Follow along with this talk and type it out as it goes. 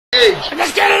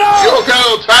Let's get it on!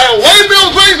 Juggernaut title.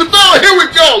 Waybills rings the bell. Here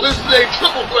we go. This is a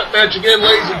triple threat match again,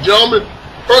 ladies and gentlemen.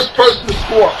 First person to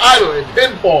score either a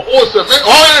pinfall or submit.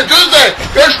 Oh, and Tuesday.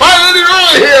 They're trying to do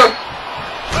early here.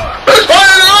 They're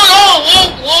trying to do early.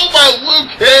 Oh, blow by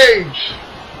Luke Cage.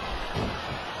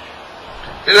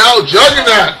 And now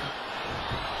Juggernaut.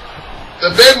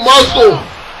 The big muscle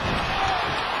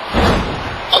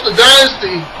of the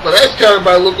Dynasty. But that's countered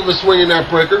by Luke of a swinging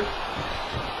that breaker.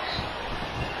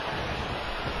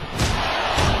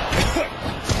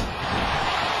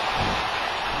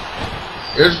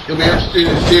 It'll be interesting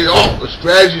to see the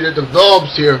strategy that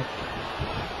develops here.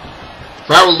 If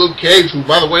I were Luke Cage, who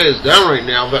by the way is down right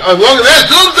now, but look at that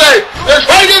Doomsday! They're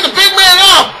trying to get the big man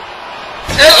up!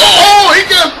 And he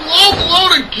gets low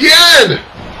blowed again!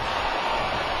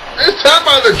 This time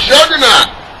by the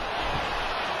Juggernaut.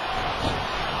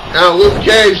 Now Luke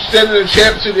Cage sending the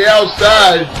champ to the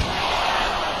outside.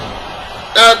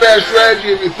 Not a bad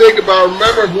strategy if you think about it.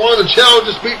 Remember, if one of the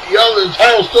challengers beat the other, the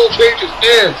title still changes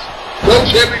hands. No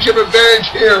championship advantage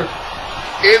here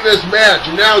in this match.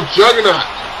 And now Juggernaut.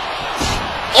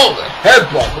 Oh, the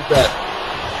headbutt with that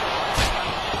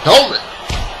helmet.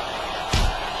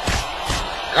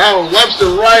 Now lefts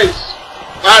and rights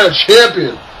by the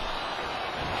champion.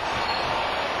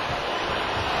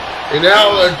 And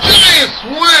now a giant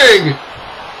swing.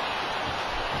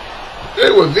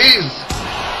 Good with these.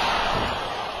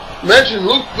 Mentioned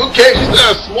Luke Cage, he's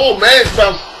not a small man. He's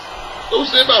about, don't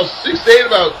say about 6'8",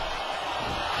 about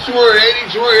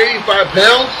 280, 285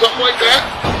 pounds, something like that.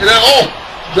 And now,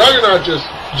 Juggernaut just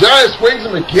giant swings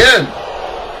him again.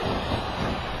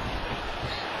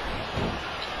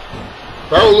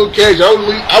 If I were Luke Cage, I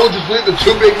would just leave the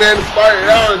two big men to fight it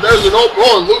out. And there's an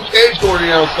open Luke Cage going to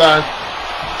the outside.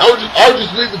 I would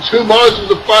just leave the two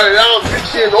monsters to fight it out. If you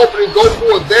see an opening, go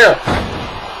for it there.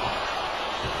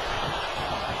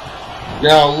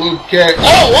 Now Luke Cage.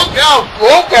 Oh, look out!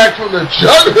 Throwback from the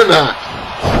Juggernaut.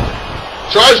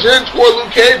 Charged in toward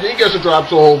Luke Cage, and he gets a drop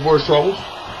to hold for his troubles.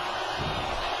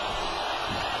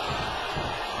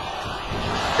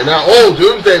 And now,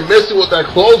 Doomsday missing with that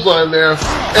clothesline there. And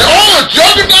the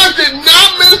Juggernaut did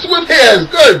not miss with his.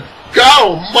 Good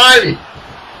God Almighty!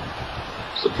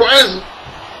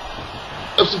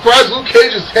 I'm surprised Luke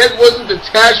Cage's head wasn't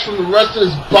detached from the rest of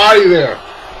his body there.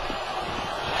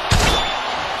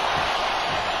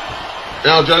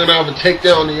 Now Juggernaut with a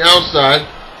takedown on the outside.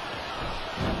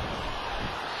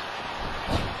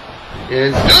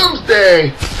 And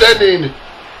Doomsday sending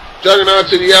Juggernaut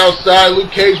to the outside. Luke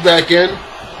Cage back in. A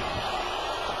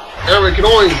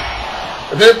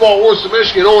pinfall or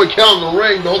submission can only count in the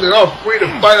ring, though they are free to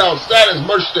fight outside as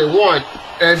much as they want.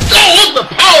 And look at the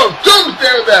power of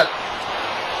Doomsday with that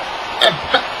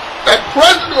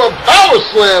president of a power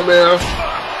slam there.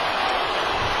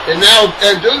 And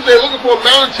Doomsday looking for a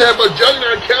mountain tap, but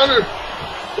Juggernaut countered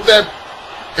with that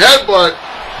headbutt.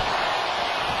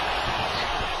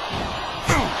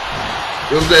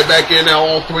 Doomsday back in now,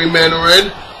 all three men are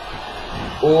in.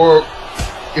 Or,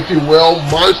 if you will,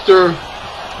 Monster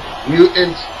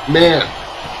Mutant Man.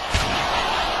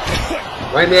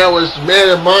 Right now it's Man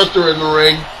and Monster in the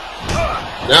ring.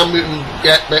 Now Mutant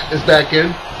is back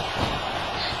in.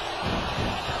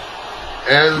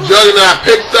 And Juggernaut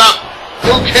picks up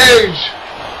Luke Cage.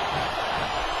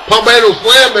 Pump handle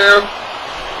slam there.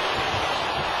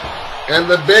 And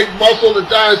the big muscle of the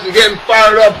Dynasty getting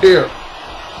fired up here.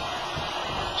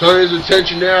 Turning his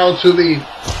attention now to the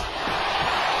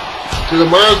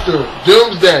monster,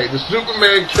 Doomsday, the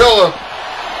Superman Killer.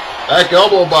 Back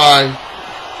elbow by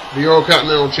the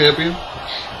Eurocontinental Champion.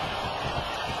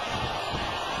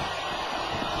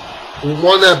 Who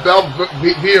won that belt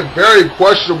via very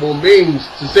questionable means,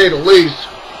 to say the least.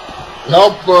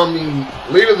 Help from the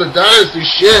leader of the Dynasty,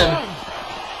 Shin.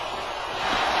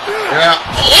 Yeah.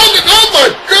 Oh my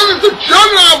goodness, the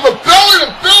Juggernaut of a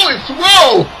belly-to-belly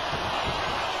throw.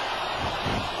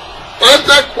 Let's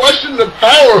not question the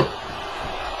power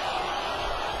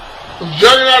of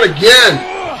Juggernaut again,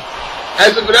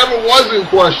 as if it ever was in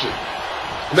question.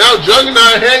 Now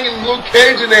Juggernaut hanging Luke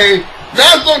Cage in a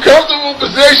not so comfortable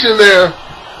position there.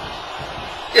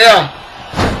 Yeah.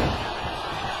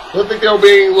 I think there'll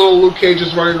be little Luke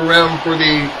Cages running around for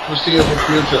the foreseeable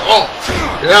future.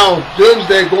 Now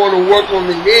Doomsday going to work on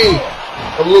the knee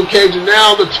of Luke Cage, and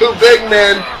now the two big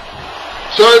men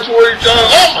turn toward each other.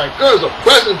 Oh my goodness, a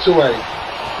present to a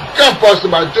gut buster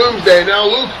by Doomsday. Now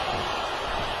Luke,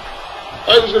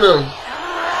 I was gonna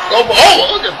go for,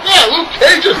 look at that, Luke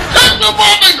Cage just tapped him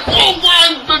up and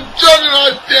clotheslines the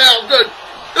Juggernaut down.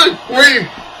 Good grief.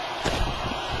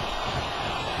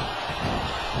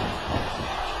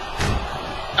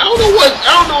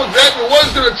 don't know exactly what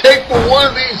it's going to take for one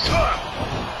of these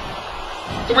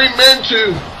 3 men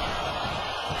to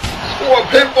score a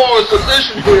pinfall or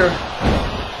submission here.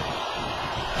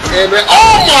 And then,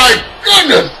 oh my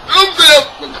goodness!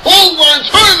 The clothesline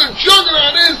turning the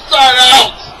Juggernaut inside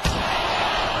out.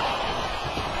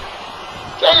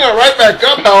 Juggernaut right back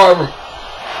up, however.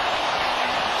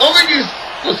 I don't think he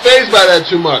was fazed by that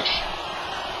too much.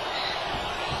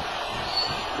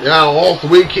 Yeah, all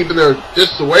 3 keeping their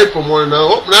distance away from one another.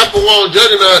 Oh, not for long,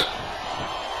 Juggernaut.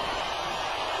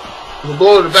 The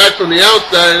blow to the back from the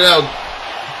outside, and now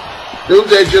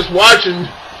Doomsday just watching.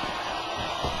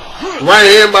 Right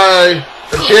hand by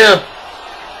the champ.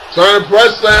 Trying to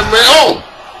press slam, man. Oh!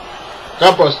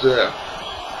 Gut buster there.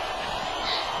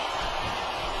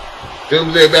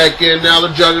 Doomsday back in, now the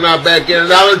Juggernaut back in,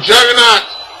 now the Juggernaut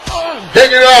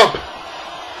picking up.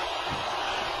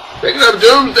 Picking up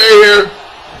Doomsday here.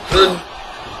 And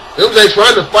Doomsday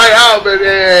trying to fight out, but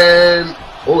then,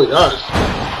 oh, he does.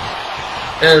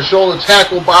 And a shoulder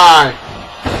tackle by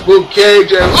Luke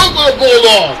Cage, and look at the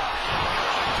Bulldog.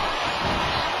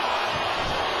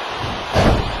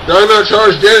 Juggernaut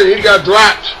charged in, and he got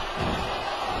dropped.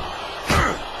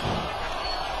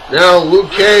 Now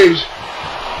Luke Cage,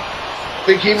 I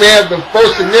think he may have the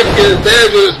first significant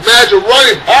advantage of this match, of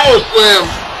running power slam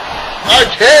by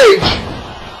Cage.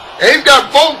 And he's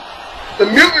got both the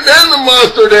mutant and the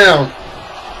monster down.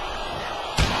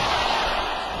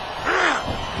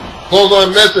 Hold on,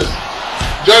 misses.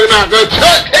 Juggernaut gonna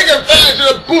take advantage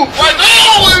of the boot right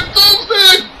now, and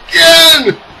Doomsday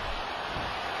again.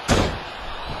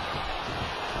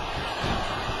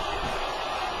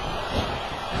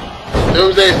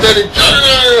 Doomsday sending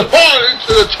Juggernaut hard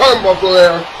into the turnbuckle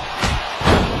there.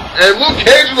 And Luke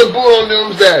Cage with a boot on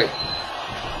Doomsday.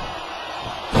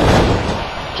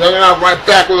 Juggernaut right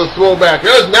back with a throwback.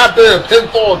 There has not been a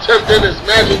pinfall attempt in this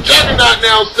match. And Juggernaut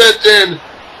now sent in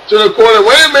to the corner.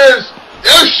 Wait a minute.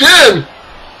 There's Shin.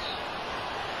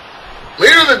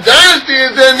 Leader of the Dynasty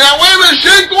is in now. Wait a minute.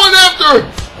 Shin going after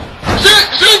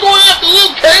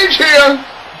Luke Cage here.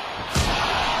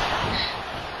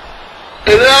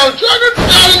 And now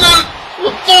Juggernaut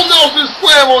with full Nelson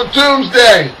slam on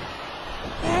Doomsday.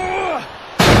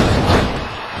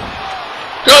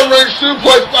 Gut-wrench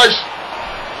suplex by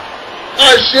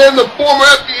Shin, the former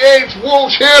FvH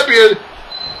World Champion.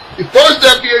 The first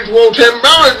FvH World Champion.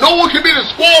 Remember, no one can be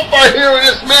disqualified here in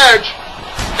this match.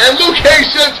 And Luke Cage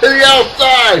sent to the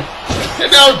outside.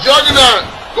 And now Juggernaut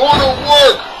going to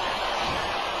work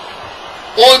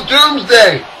on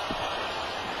Doomsday.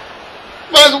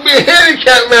 Might as well be a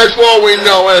handicap match for all we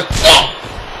know. And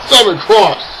Southern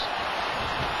Cross.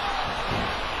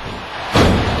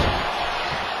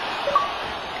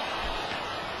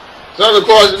 Southern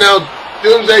Cross is now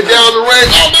Doomsday down the ring.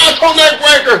 Oh, natural neck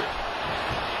breaker.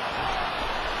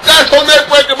 Natural neck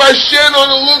breaker by Shin on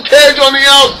the Luke Cage on the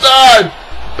outside.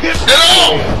 And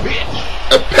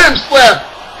a pimp slap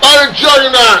by the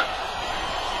Juggernaut.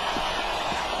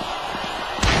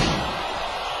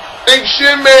 I think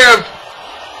Shin may have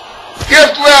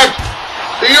gift wrapped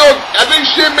I think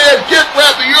Shin may have gift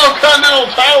wrapped the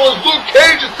Eurocontinental title as Luke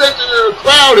Cage is sent into the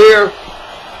crowd here.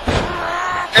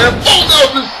 And a full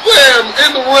Nelson slam in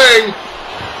the ring.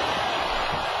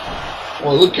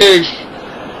 Well, Luke Cage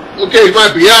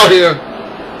might be out here.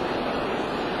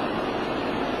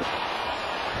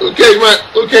 Luke Cage might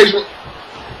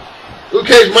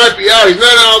be out. He's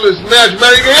not out of this match.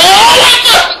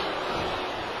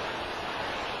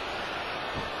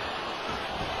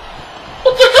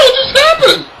 What the hell just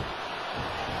happened?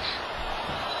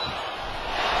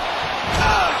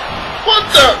 What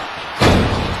the?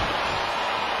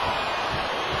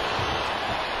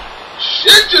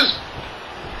 Shit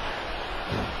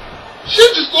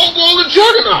just lost all the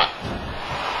Juggernaut.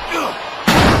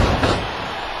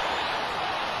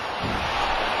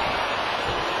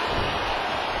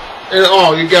 And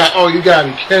you gotta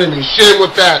be kidding me. Shin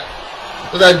with that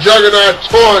Juggernaut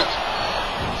taunt.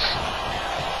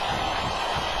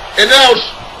 And now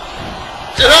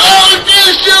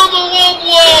again Shin with the low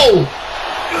blow.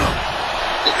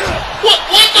 What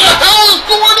the hell is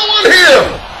going on here?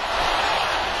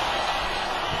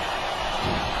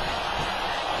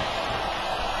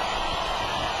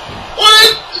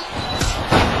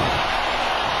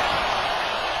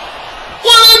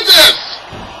 What is this?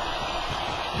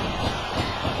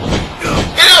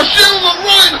 And now Shin with a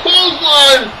running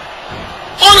clothesline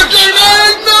on the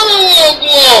Juggernaut, another low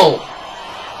blow.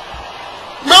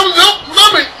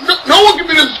 No one can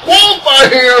be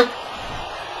disqualified here.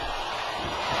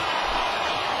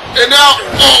 And now,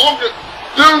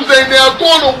 Doomsday now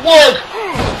going to work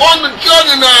on the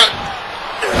Juggernaut.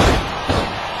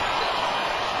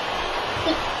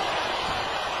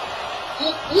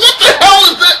 What the hell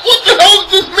is that? What the hell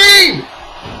does this mean?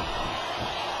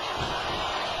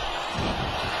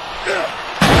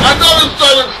 Another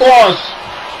Southern Cross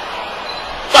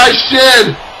by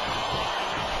Shin.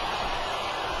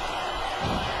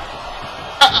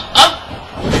 I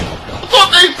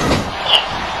thought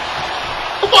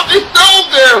they fell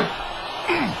there.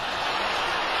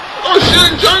 Oh, Shin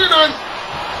and Juggernaut.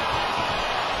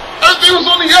 Everything was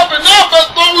on the up and up. I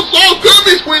thought it was all good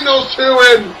between those two,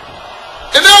 and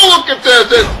now look at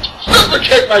this. And slipper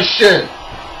by Shin.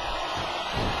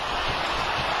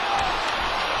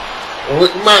 Well,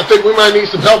 I think we might need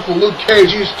some help from Luke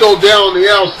Cage. He's still down on the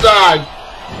outside.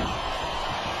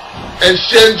 And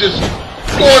Shin just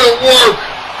going to work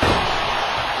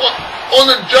on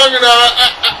the Juggernaut.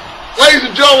 Ladies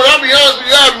and gentlemen, I'll be honest with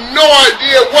you, I have no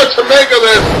idea what to make of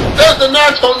this. There's the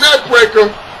Naito net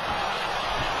breaker.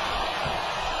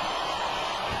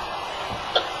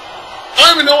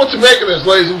 I don't even know what to make of this,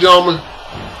 ladies and gentlemen.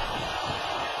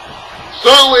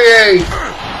 Certainly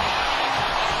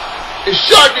a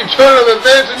shocking turn of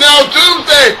events, and now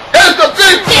Doomsday has the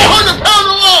big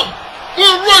 400-pounder up for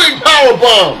a running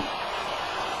powerbomb.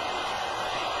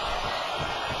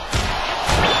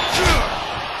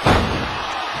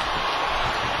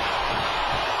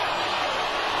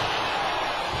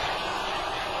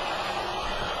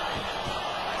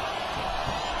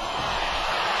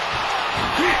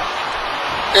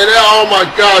 And now, oh my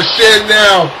gosh, Shin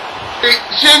now.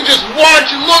 Shin just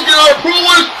watching, looking at her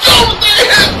approval. Doomsday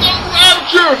hits the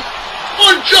rapture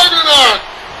on Juggernaut.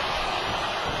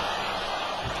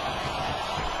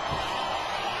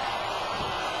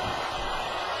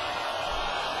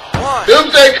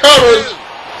 Doomsday covers.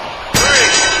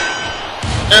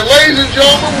 And ladies and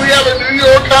gentlemen, we have a New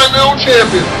York Continental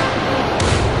Champion.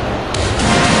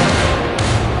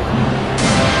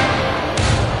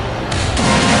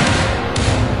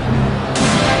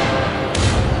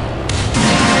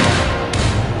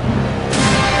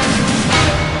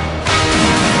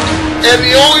 And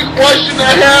the only question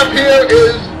I have here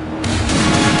is,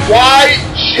 why,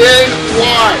 Shin,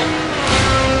 why?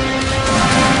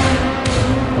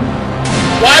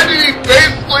 Why did he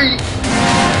basically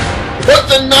put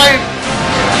the knife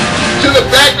to the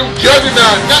back of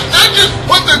Juggernaut? Not just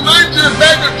put the knife to the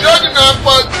back of Juggernaut,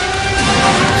 but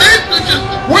basically just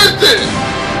twisted it.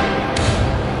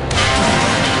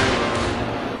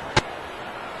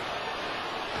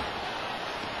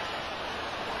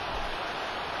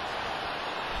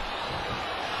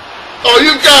 Oh,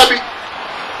 you gotta be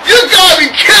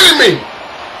kidding me!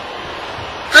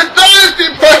 The Dynasty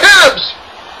perhaps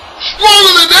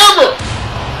stronger than ever!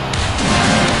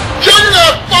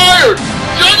 Juggernaut fired!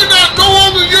 Juggernaut no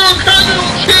longer Eurocontinental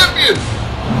Champion!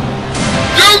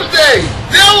 Doomsday,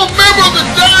 now a member of the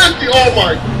Dynasty! Oh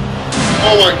my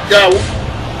God!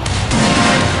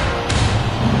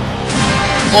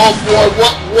 Oh boy,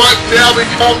 what now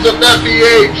becomes of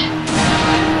FvH?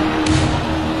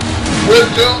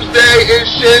 With Doomsday in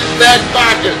Shin's back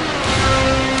pocket.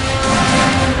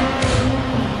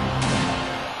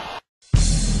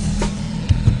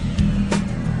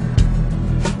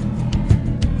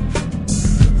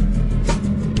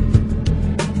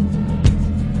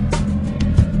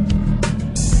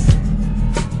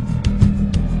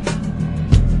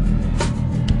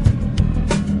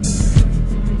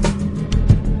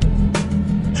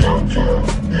 Total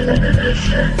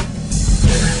elimination.